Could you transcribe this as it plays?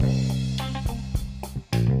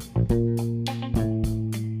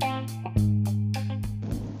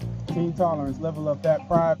tolerance, level up that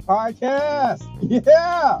pride podcast.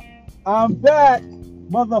 Yeah, I'm back,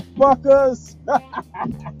 motherfuckers.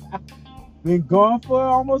 Been gone for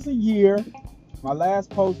almost a year. My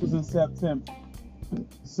last post was in September.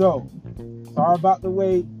 So, sorry about the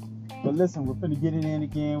wait. But listen, we're finna get it in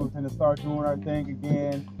again. We're finna start doing our thing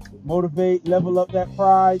again. Motivate, level up that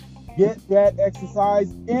pride, get that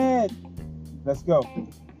exercise in. Let's go.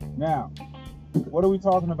 Now, what are we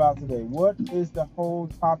talking about today? What is the whole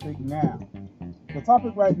topic now? The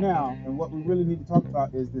topic right now, and what we really need to talk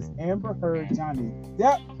about, is this Amber Heard Johnny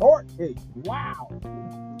Depp court case. Wow.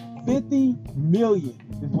 50 million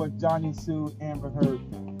is what Johnny sued Amber Heard.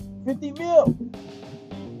 50 mil.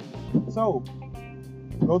 So,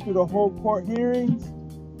 go through the whole court hearings.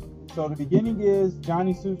 So the beginning is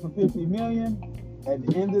Johnny sues for 50 million. At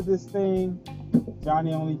the end of this thing,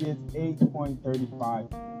 Johnny only gets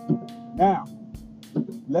 8.35. Now,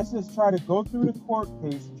 let's just try to go through the court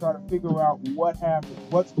case and try to figure out what happened,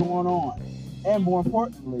 what's going on, and more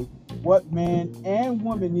importantly, what man and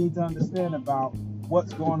woman need to understand about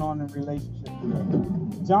what's going on in relationships.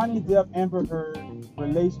 Johnny Depp Amber Heard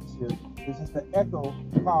relationship is just an echo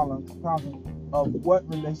column of what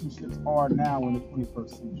relationships are now in the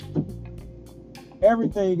 21st century.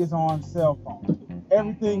 Everything is on cell phone.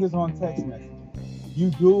 Everything is on text message. You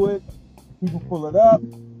do it, people pull it up,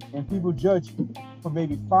 and people judge you for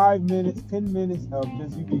maybe 5 minutes, 10 minutes of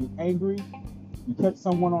just you being angry. You catch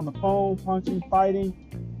someone on the phone, punching, fighting.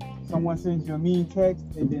 Someone sends you a mean text,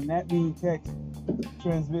 and then that mean text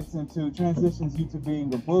transitions you to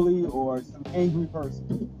being a bully or some angry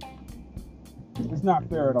person. It's not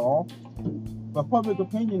fair at all. But public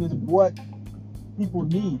opinion is what people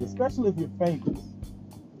need, especially if you're famous,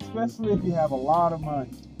 especially if you have a lot of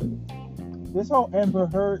money. This whole Amber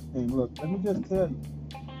Heard thing, look, let me just tell you.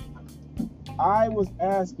 I was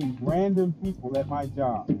asking random people at my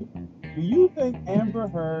job, do you think Amber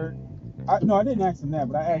Heard, I didn't ask them that,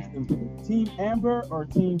 but I asked them, Team Amber or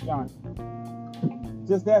Team Johnny?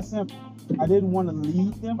 Just that simple. I didn't want to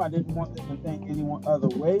lead them. I didn't want them to think any one other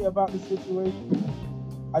way about the situation.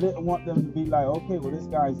 I didn't want them to be like, okay, well, this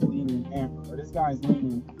guy's leaning Amber or this guy's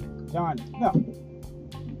leaning Johnny. No,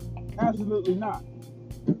 absolutely not.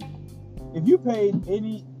 If you paid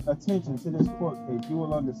any attention to this court case, you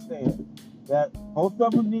will understand that both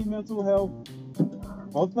of them need mental health.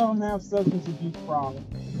 Both of them have substance abuse problems,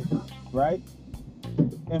 right?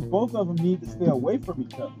 And both of them need to stay away from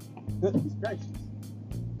each other. Goodness gracious.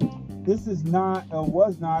 This is not, or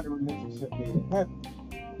was not, a relationship made in heaven.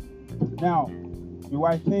 Now, do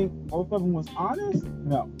I think both of them was honest?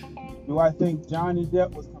 No. Do I think Johnny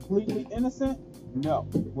Depp was completely innocent? No.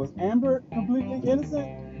 Was Amber completely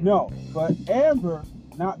innocent? No. But Amber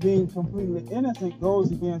not being completely innocent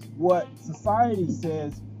goes against what society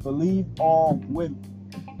says, believe all women.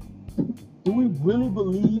 Do we really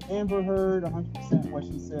believe Amber Heard 100% what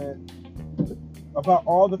she said about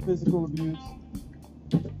all the physical abuse?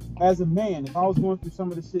 As a man, if I was going through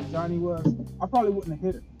some of the shit Johnny was, I probably wouldn't have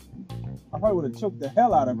hit her. I probably would have choked the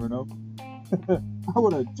hell out of her, though. I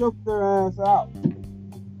would have choked her ass out.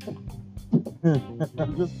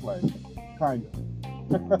 I'm just playing. Kind of.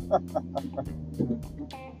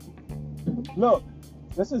 Look,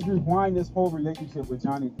 let's just rewind this whole relationship with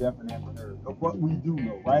Johnny Depp and Amber Heard of what we do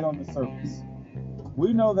know, right on the surface.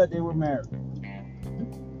 We know that they were married.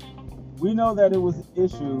 We know that it was an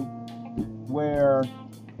issue where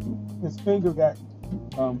his finger got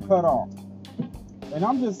cut off. And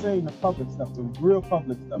I'm just saying the public stuff, the real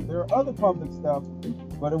public stuff. There are other public stuff,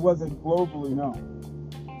 but it wasn't globally known.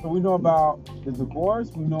 So we know about the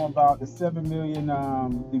divorce. We know about the $7 million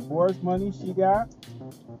divorce money she got.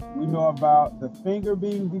 We know about the finger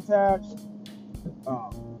being detached.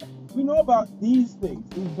 We know about these things,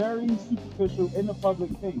 these very superficial in the public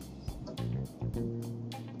things.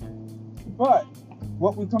 But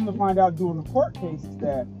what we come to find out during the court case is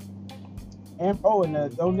that, and the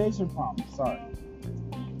donation promise, sorry.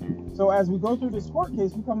 So as we go through this court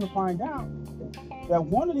case, we come to find out that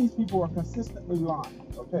one of these people are consistently lying.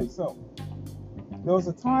 Okay, so there was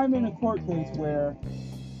a time in the court case where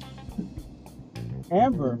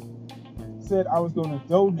Amber said I was going to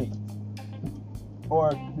donate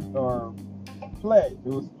or pledge. It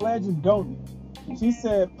was pledge and donate. She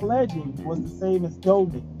said pledging was the same as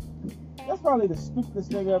donating. That's probably the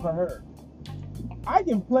stupidest thing I ever heard. I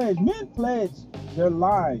can pledge. Men pledge their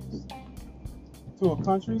lives to a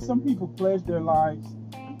country. Some people pledge their lives.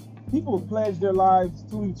 People pledge their lives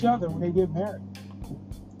to each other when they get married.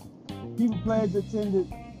 People pledge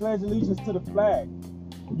allegiance to the flag.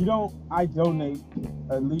 You don't, I donate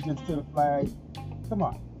allegiance to the flag. Come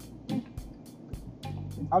on.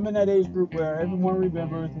 I'm in that age group where everyone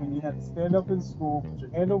remembers when you had to stand up in school, put your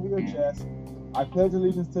hand over your chest. I pledge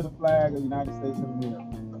allegiance to the flag of the United States of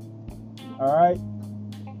America. All right.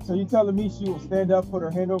 So you telling me she will stand up, put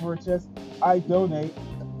her hand over her chest? I donate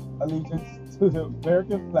allegiance to the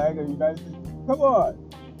American flag of the United States. Come on.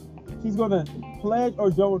 She's gonna pledge or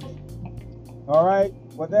donate. All right.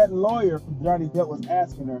 What that lawyer from Johnny Depp was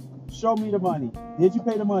asking her, show me the money. Did you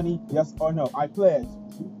pay the money? Yes or no? I pledge.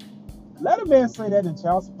 Let a man say that in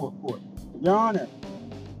child support court. Your Honor,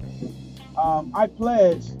 I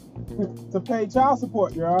pledge to pay child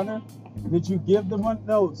support, Your Honor. Did you give the money?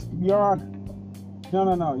 No, Your Honor.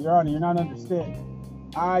 No, Your Honor, you're not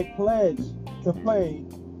understanding. I pledge to pay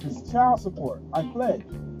this child support. I pledge.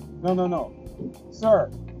 No.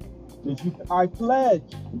 Sir, did you? I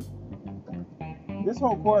pledge. This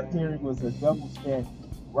whole court hearing was a double standard,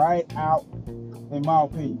 right out, in my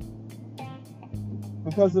opinion.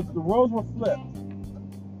 Because if the roles were flipped,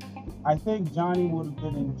 I think Johnny would have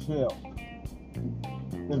been in jail.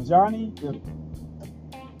 If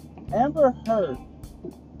Amber Heard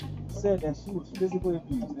said that she was physically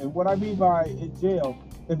abused, and what I mean by in jail,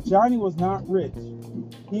 if Johnny was not rich,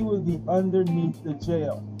 he would be underneath the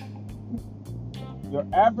jail. Your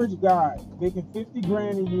average guy making 50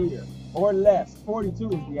 grand a year or less, 42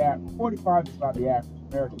 is the average, 45 is about the average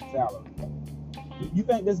American salary. You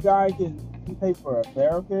think this guy can pay for a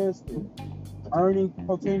therapist and earning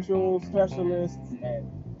potential specialists and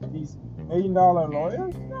these $1 million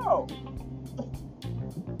lawyers? No.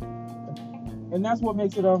 And that's what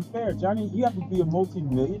makes it unfair. Johnny, you have to be a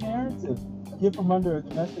multi-millionaire to get from under a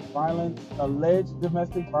domestic violence, alleged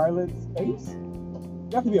domestic violence case.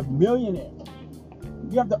 You have to be a millionaire.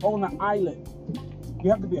 You have to own an island. You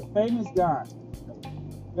have to be a famous guy.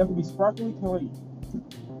 You have to be sparkly clean.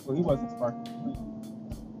 Well, he wasn't sparkly clean.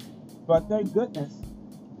 But thank goodness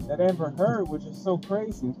that Amber Heard, which is so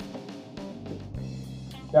crazy,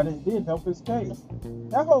 that it did help his case.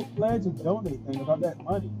 That whole pledge and donate thing about that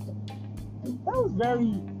money, that was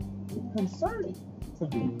very concerning to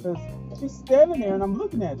me because she's standing there and I'm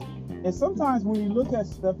looking at it. And sometimes when you look at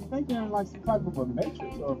stuff, you think you're in like some type of a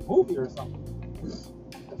matrix or a movie or something.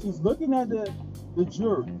 She's looking at the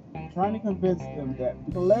jury, trying to convince them that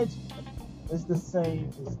pledge is the same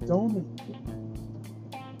as donate.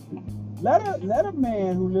 Let a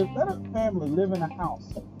man let a family live in a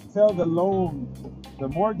house, tell the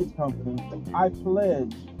mortgage company, I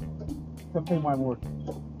pledge to pay my mortgage.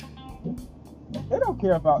 They don't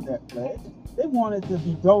care about that pledge. They want it to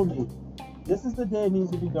be donated. This is the day it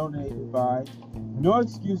needs to be donated by. No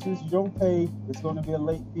excuses. You don't pay. It's going to be a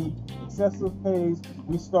late fee. Excessive pays.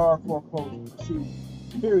 We start foreclosure proceedings.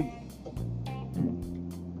 Period.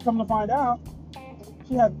 Come to find out,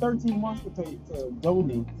 she had 13 months to pay to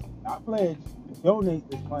donate, not pledge, donate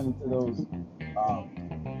this money to those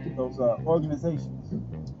organizations.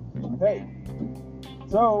 Okay.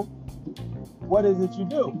 So, what is it you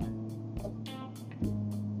do?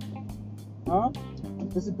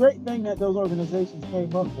 It's a great thing that those organizations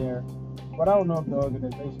came up there, but I don't know if the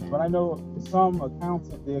organizations, but I know some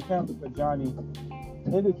accountant, the accountant for Johnny,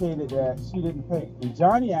 indicated that she didn't pay, and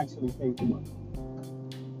Johnny actually paid the money.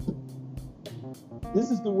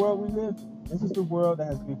 This is the world we live in. This is the world that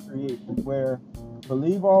has been created, where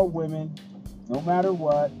believe all women, no matter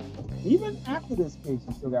what. Even after this case,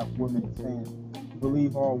 you still got women saying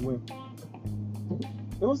believe all women.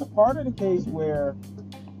 There was a part of the case where,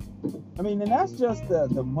 and that's just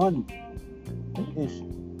the money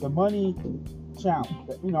issue, the money challenge.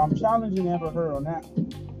 I'm challenging Amber Heard on that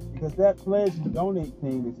because that pledge and donate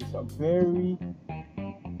thing is just a very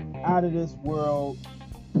out of this world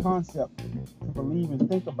concept to believe and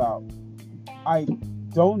think about. I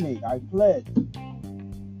donate, I pledge.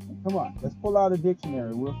 Come on, let's pull out a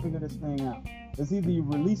dictionary. We'll figure this thing out. It's either you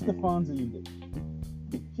release the funds or you did.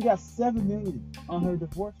 She got $7 million on her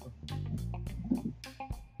divorce.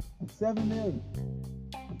 $7 million.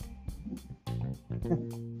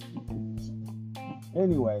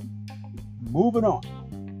 Anyway, moving on.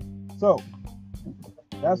 So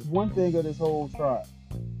that's one thing of this whole trial.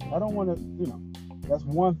 I don't want to, that's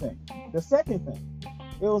one thing. The second thing,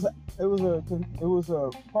 it was a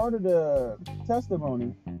part of the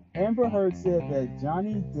testimony. Amber Heard said that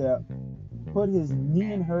Johnny Depp put his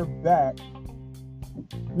knee in her back.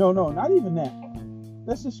 No, not even that.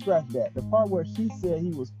 Let's just scratch that. The part where she said he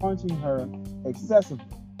was punching her excessively.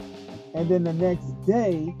 And then the next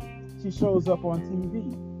day, she shows up on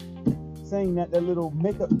TV saying that little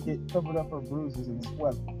makeup kit covered up her bruises and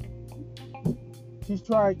swelling. She's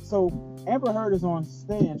trying, so Amber Heard is on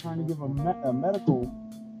stand trying to give a medical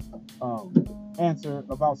answer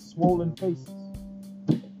about swollen faces.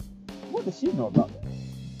 What does she know about that?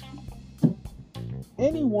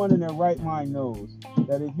 Anyone in their right mind knows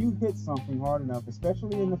that if you hit something hard enough,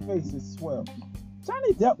 especially in the face, it swells.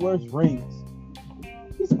 Johnny Depp wears rings.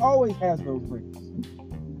 He's always has those rings.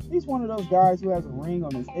 He's one of those guys who has a ring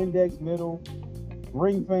on his index, middle,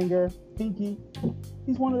 ring finger, pinky.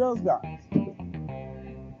 He's one of those guys.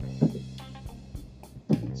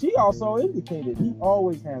 She also indicated he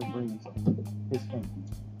always has rings on his finger.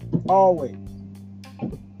 Always.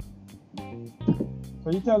 So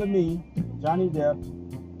you're telling me Johnny Depp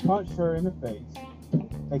punched her in the face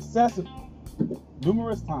excessively,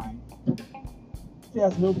 numerous times. She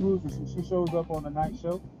has no bruises and she shows up on the night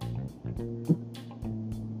show?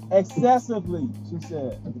 Excessively, she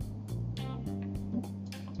said.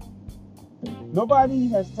 Nobody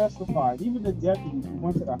has testified, even the deputy who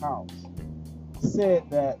went to the house said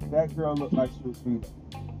that that girl looked like she was beat up.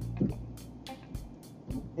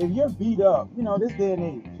 If you're beat up, this day and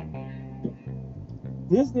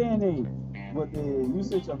age, with the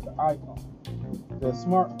usage of the iPhone, the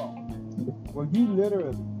smartphone, where you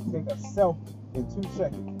literally take a selfie in 2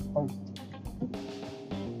 seconds and post it.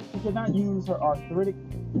 She could not use her arthritic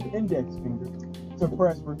index finger to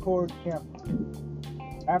press record camera.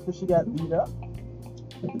 After she got beat up,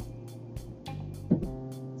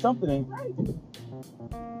 something ain't right.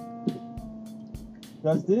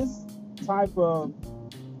 Does this type of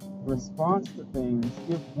response to things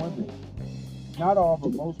give women, not all,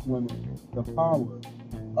 but most women, the power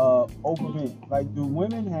over men? Like, do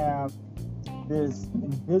women have this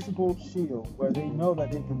invisible shield where they know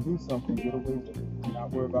that they can do something, get away with it, and not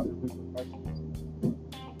worry about the repercussions?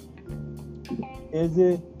 Is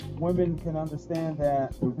it women can understand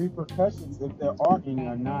that the repercussions, if there are any,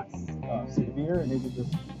 are not severe and they can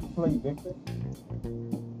just play victim?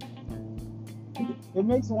 It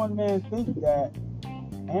makes one man think that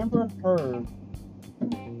Amber Heard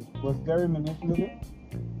was very manipulative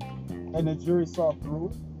and the jury saw through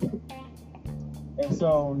it. And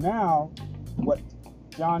so now what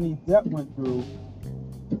Johnny Depp went through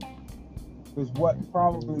is what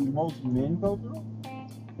probably most men go through.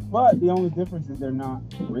 But the only difference is they're not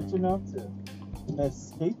rich enough to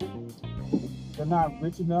escape it. They're not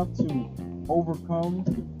rich enough to overcome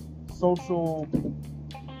social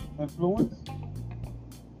influence.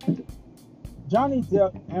 Johnny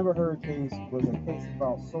Depp Amber Heard case was a case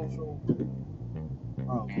about social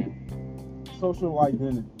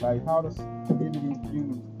identity, like how the community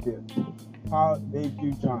views him, how they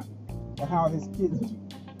view Johnny, and how his kids view him.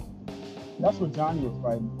 That's what Johnny was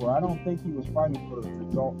fighting for. I don't think he was fighting for the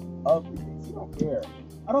result of the case. He don't care.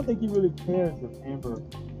 I don't think he really cares if Amber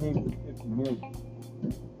gave him $50 million.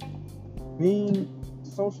 Being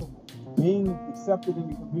sociable, being accepted in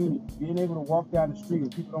the community, being able to walk down the street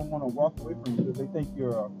and people don't want to walk away from you because they think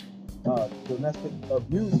you're a domestic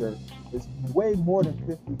abuser is way more than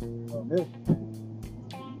 $50 million.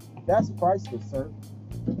 That's priceless, sir.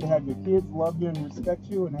 To have your kids love you and respect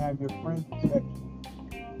you, and have your friends respect you.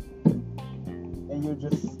 And you're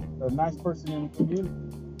just a nice person in the community.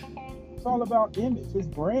 It's all about image, his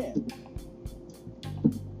brand.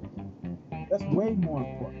 That's way more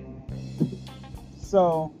important.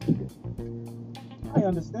 So, I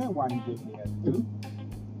understand why he did what he had to do.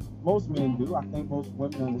 Most men do. I think most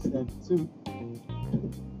women understand it too.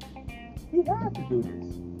 He had to do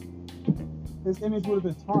this. His image would have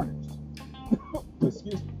been tarnished.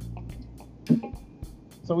 Excuse me.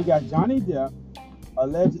 So we got Johnny Depp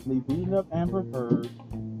allegedly beating up Amber Heard,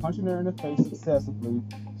 punching her in the face excessively.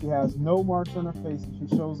 She has no marks on her face, and she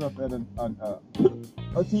shows up at a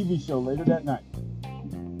TV show later that night.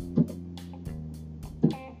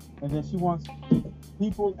 And then she wants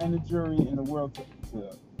people and the jury in the world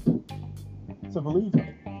to believe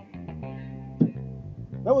her.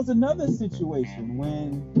 There was another situation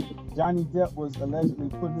when Johnny Depp was allegedly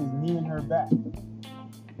putting his knee in her back.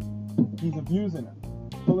 He's abusing her,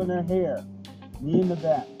 pulling her hair, knee in the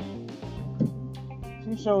back.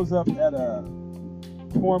 She shows up at a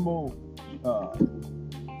formal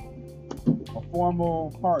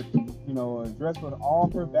party, dressed with all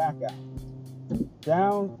her back out.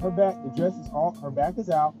 Down her back, the dress is all, her back is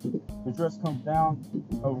out, the dress comes down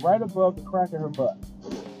right above the crack of her butt.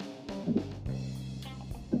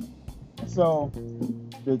 So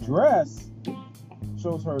the dress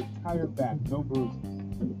shows her entire back, no bruises.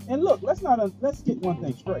 And look, let's get one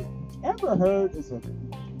thing straight. Amber Heard is a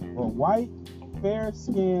white, fair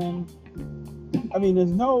skin. I mean,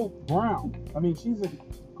 there's no brown. I mean, she's a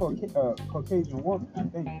Caucasian woman, I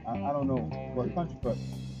think. I don't know what country, but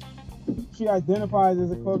she identifies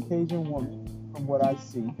as a Caucasian woman from what I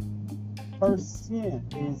see. Her skin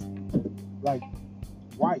is like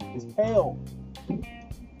white, it's pale.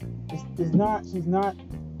 She's not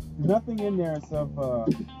nothing in there is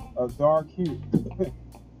of dark hue.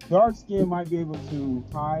 Dark skin might be able to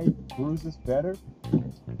hide bruises better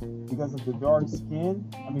because of the dark skin.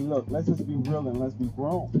 I mean, look, let's just be real and let's be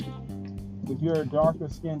grown. If you're a darker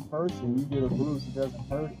skinned person, you get a bruise, it doesn't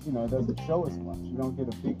hurt, it doesn't show as much. You don't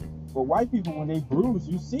get a big. But white people, when they bruise,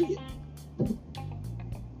 you see it.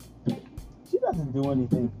 She doesn't do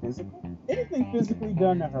anything physical. Anything physically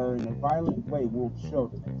done to her in a violent way will show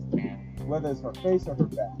the next day, whether it's her face or her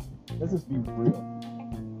back. Let's just be real.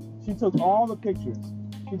 She took all the pictures.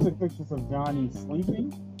 She took pictures of Johnny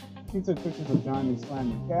sleeping. She took pictures of Johnny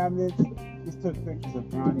slamming cabinets. She took pictures of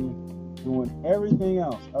Johnny doing everything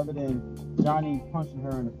else other than Johnny punching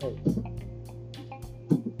her in the face.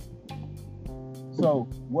 So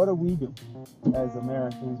what are we doing as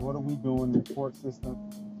Americans? What are we doing in the court system?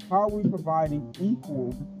 How are we providing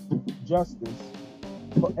equal justice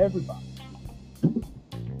for everybody?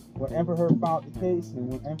 When Amber Heard filed the case and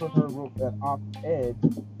when Amber Heard wrote that op-ed,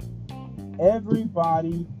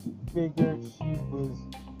 everybody figured she was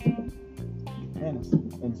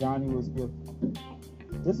innocent and Johnny was guilty.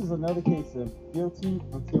 This is another case of guilty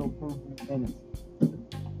until proven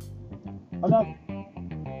innocent. Another.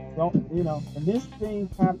 And this thing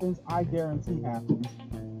happens, I guarantee happens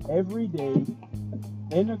every day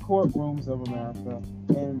in the courtrooms of America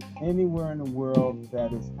and anywhere in the world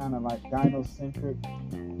that is kind of like gynocentric.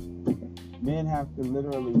 Men have to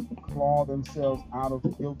literally claw themselves out of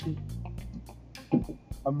guilty.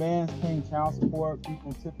 A man's paying child support,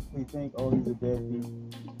 people typically think, oh, he's a deadbeat.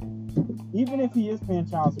 Even if he is paying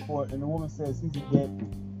child support and the woman says he's a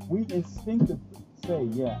deadbeat, we instinctively say,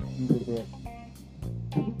 yeah, he's a deadbeat.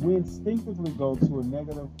 We instinctively go to a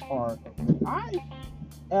negative part of me. I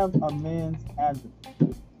am a man's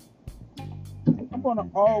advocate. I'm going to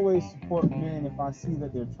always support men if I see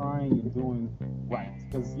that they're trying and doing right.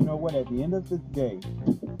 Because you know what? At the end of the day,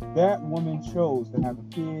 that woman chose to have a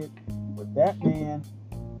kid with that man.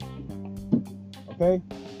 Okay?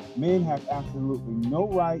 Men have absolutely no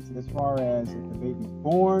rights as far as if the baby's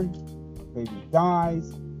born, the baby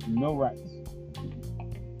dies, no rights.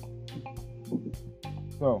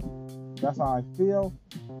 So, that's how I feel.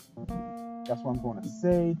 That's what I'm going to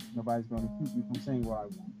say. Nobody's going to keep me from saying what I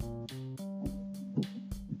want.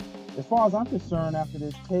 As far as I'm concerned, after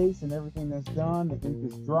this case and everything that's done, the ink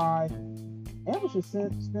is dry, Amber should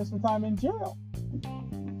spend some time in jail.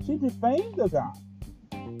 She defamed the guy.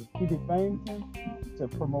 She defamed him to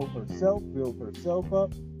promote herself, build herself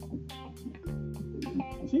up.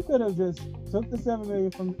 She could have just took the $7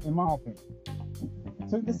 million from, in my opinion,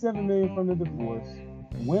 took the $7 million from the divorce,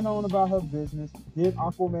 went on about her business, did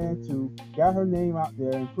Aquaman 2, got her name out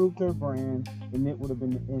there, improved her brand, and it would have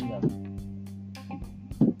been the end of it.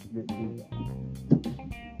 She didn't do that.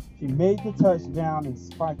 She made the touchdown and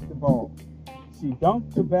spiked the ball. She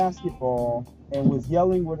dunked the basketball and was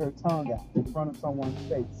yelling with her tongue out in front of someone's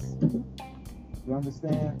face. You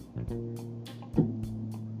understand?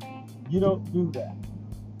 You don't do that.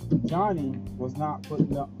 Johnny was not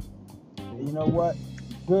putting up. And you know what?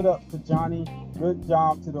 Good up to Johnny. Good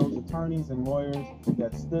job to those attorneys and lawyers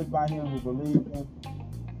that stood by him, who believed him.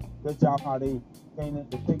 Good job how they painted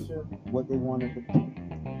the picture, what they wanted to paint.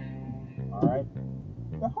 All right?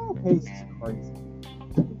 The whole case is crazy.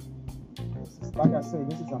 Like I say,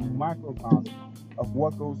 this is a microcosm of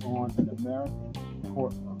what goes on in American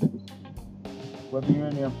courtrooms. Whether you're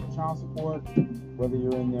in there for child support, whether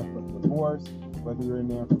you're in there for divorce, whether you're in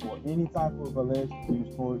there for any type of alleged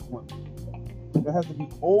abuse towards women, there has to be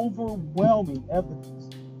overwhelming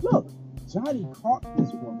evidence. Look, Johnny caught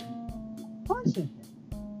this woman punching him.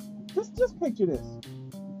 Just picture this.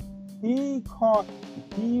 He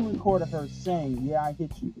recorded her saying, yeah, I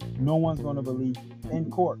hit you. No one's going to believe you. On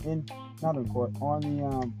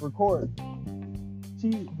the record.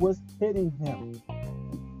 She was hitting him.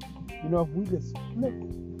 You know, if we just flipped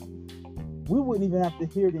it, we wouldn't even have to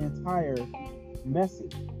hear the entire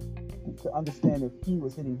message to understand if he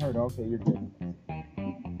was hitting her. Okay, you're dead.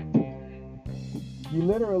 You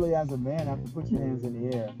literally, as a man, have to put your hands in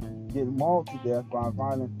the air, get mauled to death by a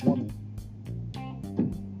violent woman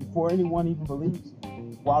before anyone even believes you.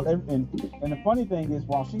 And the funny thing is,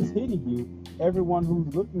 while she's hitting you, everyone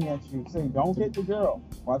who's looking at you saying, "Don't hit the girl,"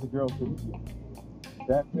 while the girl's hitting you. Is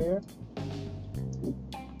that fair?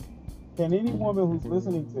 Can any woman who's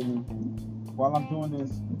listening to me while I'm doing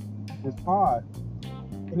this pod,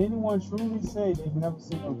 can anyone truly say they've never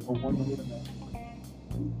seen a woman hit a man?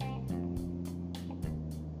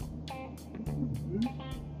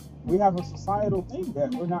 We have a societal thing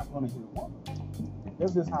that we're not going to hit a woman.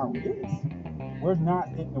 That's just how it is. We're not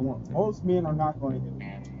hitting a woman. Most men are not going to hit a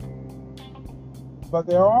woman. But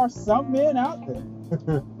there are some men out there.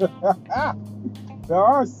 There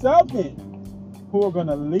are some men who are going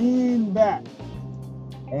to lean back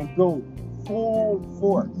and go full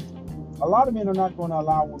force. A lot of men are not going to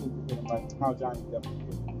allow women to hit him like how Johnny Depp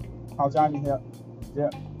did. How Johnny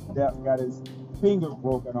Depp got his finger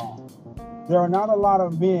broken off. There are not a lot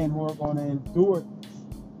of men who are going to endure this.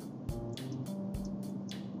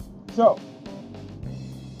 So,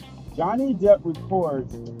 Johnny Depp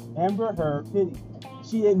records Amber Heard hitting him.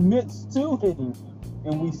 She admits to hitting him.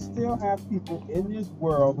 And we still have people in this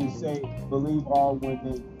world who say, believe all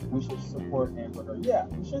women, we should support Amber Heard. Yeah,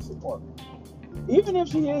 we should support her. Even if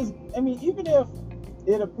she is, even if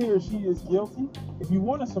it appears she is guilty, if you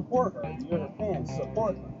want to support her, if you're a fan,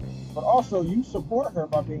 support her. But also, you support her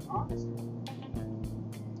by being honest with her.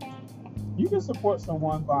 You can support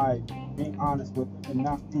someone by being honest with them and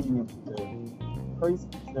not feeding them their crazy,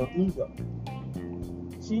 their ego.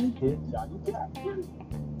 She hit Johnny Depp.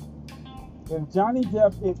 If Johnny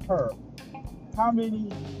Depp hit her, how many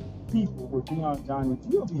people would be on Johnny?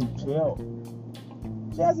 She'll be in jail.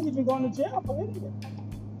 She hasn't even gone to jail for anything.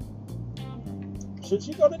 Should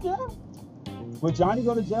she go to jail? Would Johnny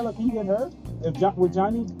go to jail if he hit her? Would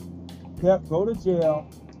Johnny Depp go to jail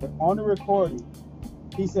if on the recording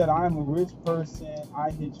he said, I am a rich person,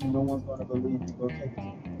 I hit you, no one's going to believe you, go take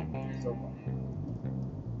it. So what?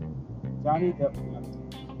 Johnny Depp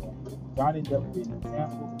would be an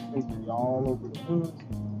example. They could be all over the news.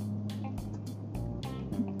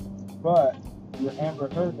 But your Amber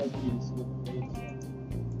Heard doesn't need to slip the page.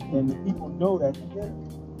 And the people know that he did it.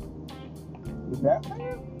 Is that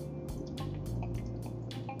fair?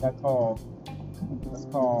 That's called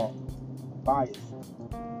bias.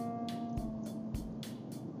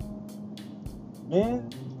 Men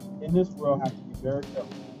in this world have to be very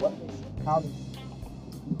careful what they say, how they say,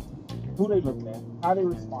 who they look at, how they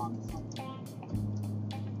respond to something,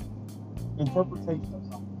 interpretation of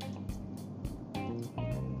something.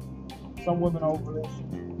 Some women are over this.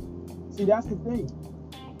 See, that's the thing.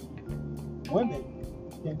 Women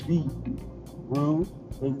can be rude,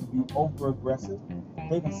 they can be over aggressive,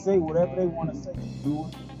 they can say whatever they want to say, do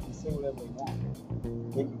it, they can say whatever they want.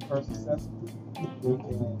 They can curse excessively, they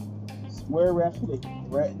can swear at you, they can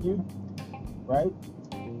threaten you, right?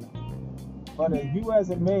 But if you as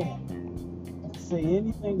a man say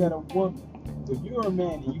anything that a woman, if you're a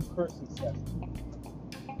man and you curse excessively,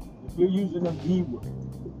 if you're using a B word,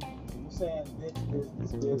 you're saying bitch,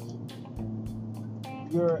 this,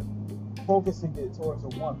 you're focusing it towards a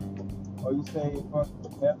woman, or you say fuck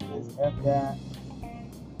F this, F that,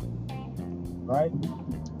 right?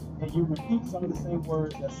 And you repeat some of the same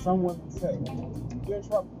words that some women say, you're in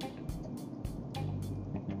trouble.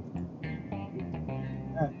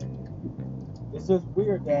 It's just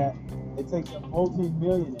weird that it takes a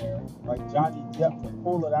multi-millionaire like Johnny Depp to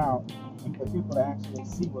pull it out and for people to actually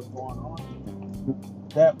see what's going on.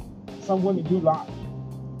 That some women do lie,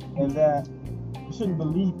 and that you shouldn't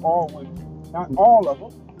believe all women, not all of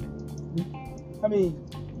them. I mean,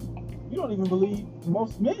 you don't even believe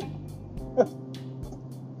most men.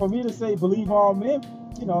 For me to say believe all men,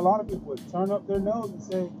 a lot of people would turn up their nose and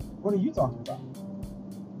say, what are you talking about?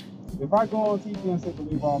 If I go on TV and say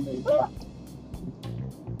believe all men,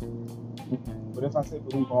 but if I say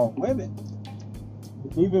believe all women,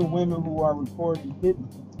 even women who are reporting hidden,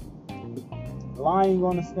 lying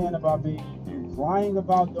on the stand about being abused, lying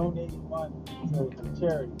about donating money to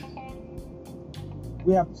charities,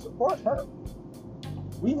 we have to support her.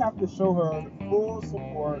 We have to show her the full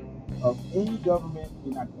support of any government,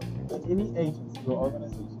 any agency or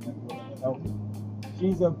organization that's willing to help her.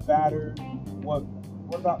 She's a battered woman.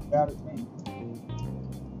 What about battered men?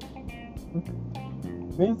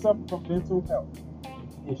 Men suffer from mental health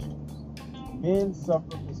issues. Men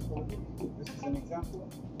suffer physical abuse. This is an example of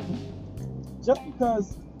it. Just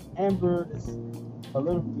because Amber is a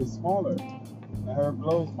little bit smaller and her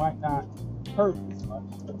blows might not hurt as much,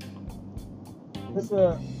 it's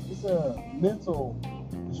a mental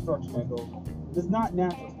destruction that goes on. It's not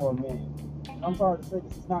natural for a man. And I'm sorry to say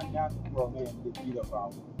this, it's not natural for a man to get beat up by a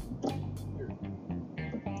woman. Period.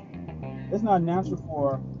 It's not natural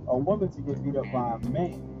for a woman to get beat up by a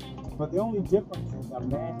man. But the only difference is a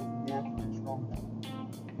man is naturally stronger.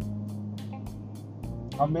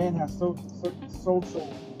 A man has certain social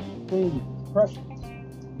things, pressures.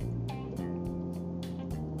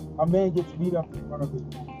 A man gets beat up in front of his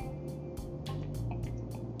woman.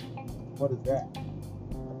 What is that?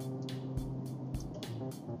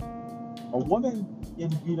 A woman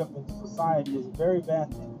getting beat up in society is a very bad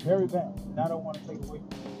thing, very bad, and I don't want to take away from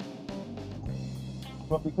it.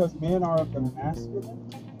 But because men are of the masculine,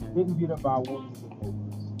 getting beat up by a woman is a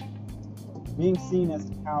hopeless. being seen as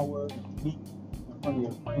a coward, weak in front of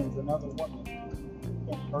your friends, another woman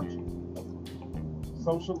can hurt you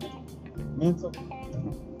socially, mentally,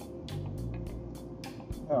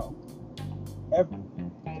 hell,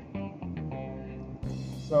 everything.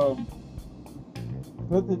 So,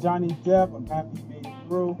 good to Johnny Depp. I'm happy he made it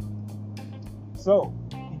through. So,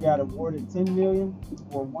 he got awarded $10 million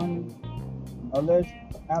for one alleged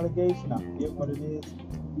allegation. I forget what it is.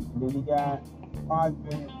 And then he got $5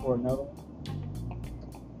 million for another one.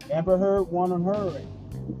 Amber Heard won on her end.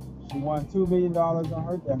 She won $2 million on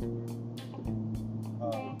her death.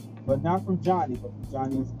 But not from Johnny, but from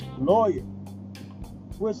Johnny's lawyer.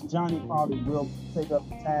 Which Johnny probably will take up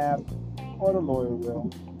the tab, or the lawyer will.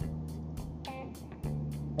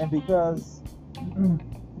 And because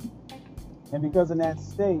in that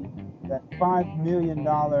state, that $5 million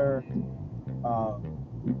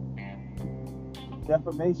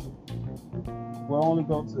defamation will only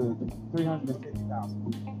go to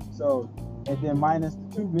 $350,000. So, and then minus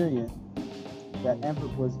the $2 million that Amber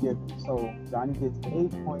was given. So Johnny gets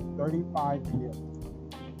 $8.35 million.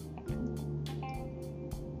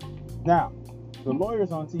 Now, the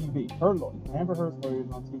lawyers on TV, her lawyer, Amber Heard's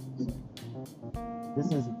lawyers on TV say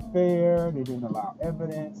this isn't fair. They didn't allow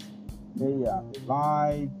evidence. They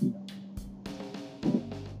lied.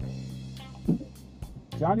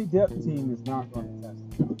 Johnny Depp's team is not going to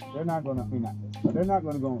testify. They're not going to. They're not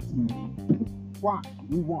going to go on TV. Why?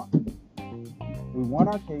 We won. We won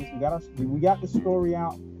our case. We got the story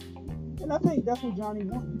out, and I think that's what Johnny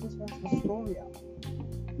wants. He just wants the story out.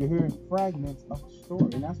 You're hearing fragments of the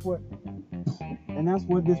story, and that's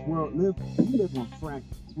what this world lives on. We live on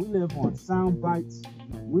fragments. We live on sound bites.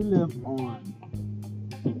 We live on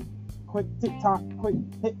quick TikTok, quick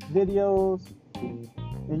hit videos,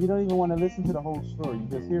 and you don't even want to listen to the whole story. You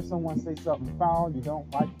just hear someone say something foul you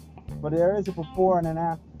don't like, but there is a before and an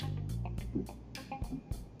after.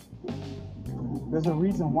 There's a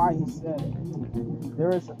reason why he said it.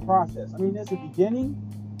 There is a process. I mean, there's a beginning,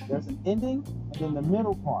 there's an ending, and then the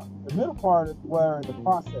middle part. The middle part is where the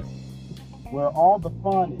process is, where all the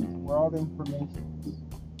fun is, where all the information is.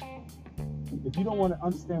 If you don't want to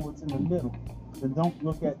understand what's in the middle, then don't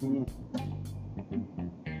look at the end.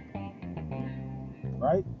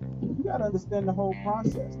 Right? You got to understand the whole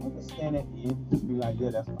process. Don't just stand at the end and just be like, yeah,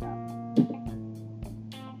 that's what happened.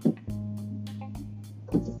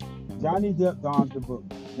 Johnny Depp dodged the book.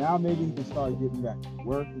 Now maybe he can start getting back to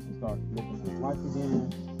work. He can start living his life again.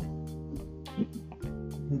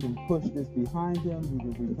 He can push this behind him. He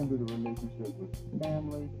can rekindle the relationship with his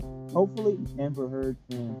family. Hopefully, Amber Heard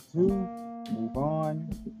can too. Move on.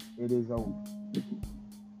 It is over.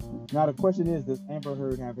 Now the question is, does Amber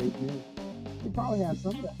Heard have $8 million? She probably has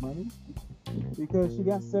some of that money because she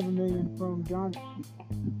got $7 million from Johnny.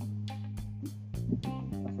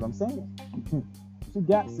 That's what I'm saying. She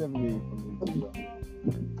got $7 million from me.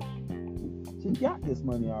 She got this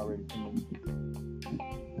money already from me.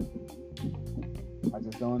 I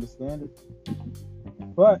just don't understand it.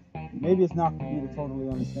 But maybe it's not for me to totally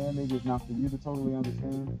understand. Maybe it's not for you to totally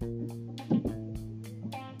understand.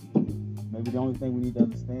 Maybe the only thing we need to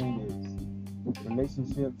understand is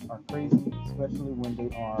relationships are crazy, especially when they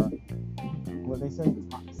are, what they say,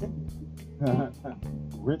 toxic.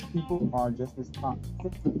 Rich people are just as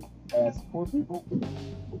toxic as poor people.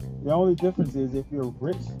 The only difference is if you're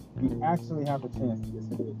rich, you actually have a chance to get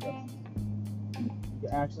some good justice. You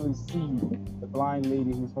can actually see the blind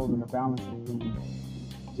lady who's holding the balance of being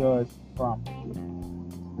judged properly.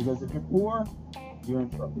 Because if you're poor, you're in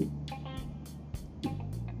trouble.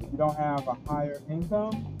 If you don't have a higher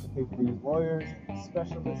income to pay for these lawyers, these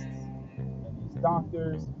specialists, and these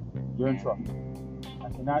doctors, you're in trouble. I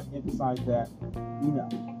cannot emphasize that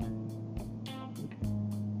enough.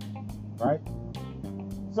 Right?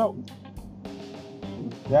 So,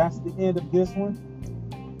 that's the end of this one.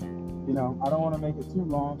 You know, I don't want to make it too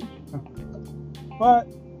long. But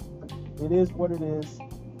it is what it is.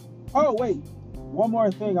 Oh, wait. One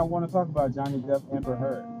more thing I want to talk about Johnny Depp, Amber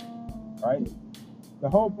Heard. Right? The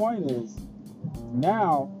whole point is,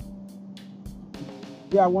 now,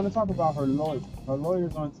 I want to talk about her lawyer. Her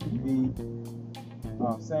lawyer's on TV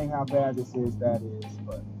saying how bad this is, that is,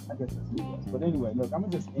 but I guess that's BS. But anyway, look, I'm going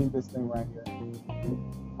to just end this thing right here.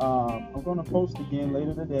 I'm going to post again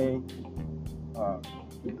later today,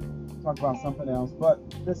 talk about something else. But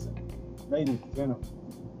listen, ladies and gentlemen,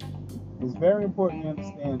 it's very important to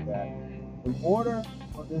understand that in order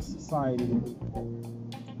for this society to move forward,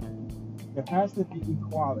 there has to be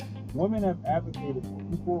equality. Women have advocated for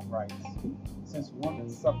equal rights since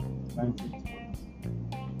women's suffrage in the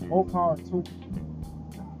 1920s. More power to them.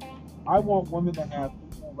 I want women to have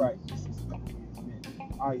equal rights just as much as men.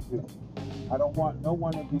 I do. I don't want no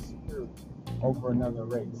one to be superior over another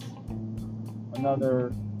race,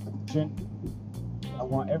 another gender. I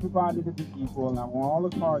want everybody to be equal, and I want all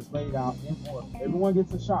the cards laid out in order. Everyone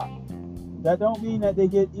gets a shot. That don't mean that they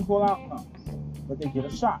get equal outcomes, but they get a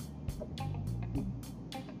shot.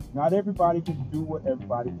 Not everybody can do what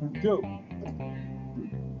everybody can do.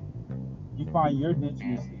 You find your niche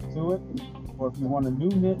and you stick to it, or if you want a new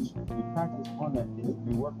niche, you practice on that niche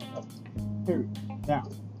and you work on it. Period. Now,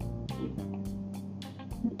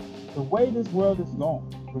 the way this world is going,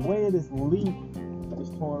 the way it is leading, is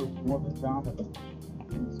toward woman dominance.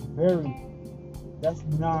 That's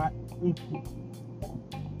not equal.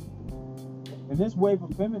 In this wave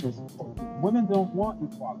of feminism, women don't want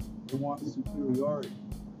equality, they want superiority.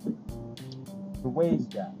 The wage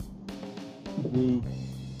gap, the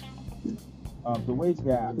wage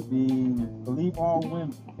gap, the believe all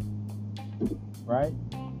women, right?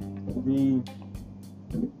 The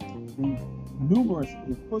numerous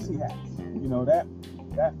pussy hats,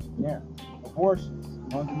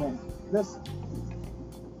 abortions on demand. Listen,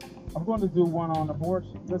 I'm going to do one on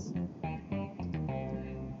abortion. Listen,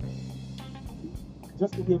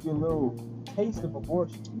 just to give you a little taste of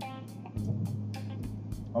abortion.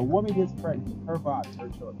 A woman gets pregnant, her body, her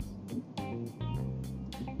choice.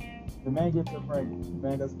 The man gets her pregnant, the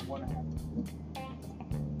man doesn't want to have it.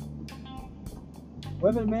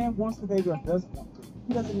 Whether the man wants the baby or doesn't want it,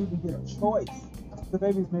 he doesn't even get a choice. The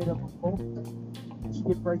baby's made up of both. She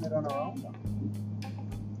gets pregnant on her own.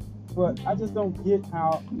 But I just don't get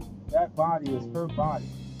how that body is her body.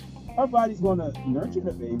 Her body's going to nurture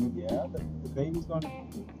the baby, yeah. The baby's going to...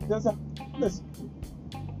 Listen,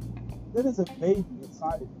 there is a baby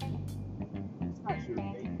inside of you. It's not your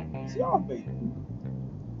baby. It's your baby.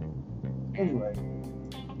 Anyway,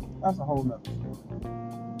 that's a whole nother story.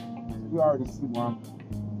 You already see where I'm going.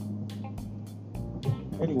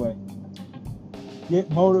 Anyway, get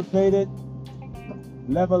motivated.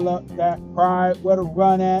 Level up that pride. Where to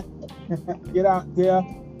run at. Get out there.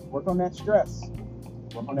 Work on that stress.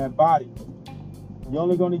 Work on that body. You're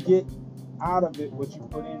only going to get out of it what you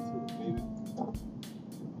put into it, baby.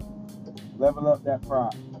 Level up that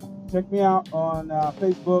pride. Check me out on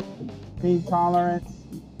Facebook, Team Tolerance.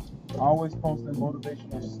 Always posting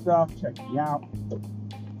motivational stuff. Check me out.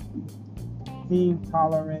 Team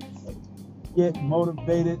Tolerance. Get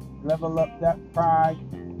motivated. Level up that pride.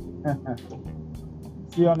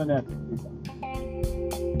 See you on the next. Peace out.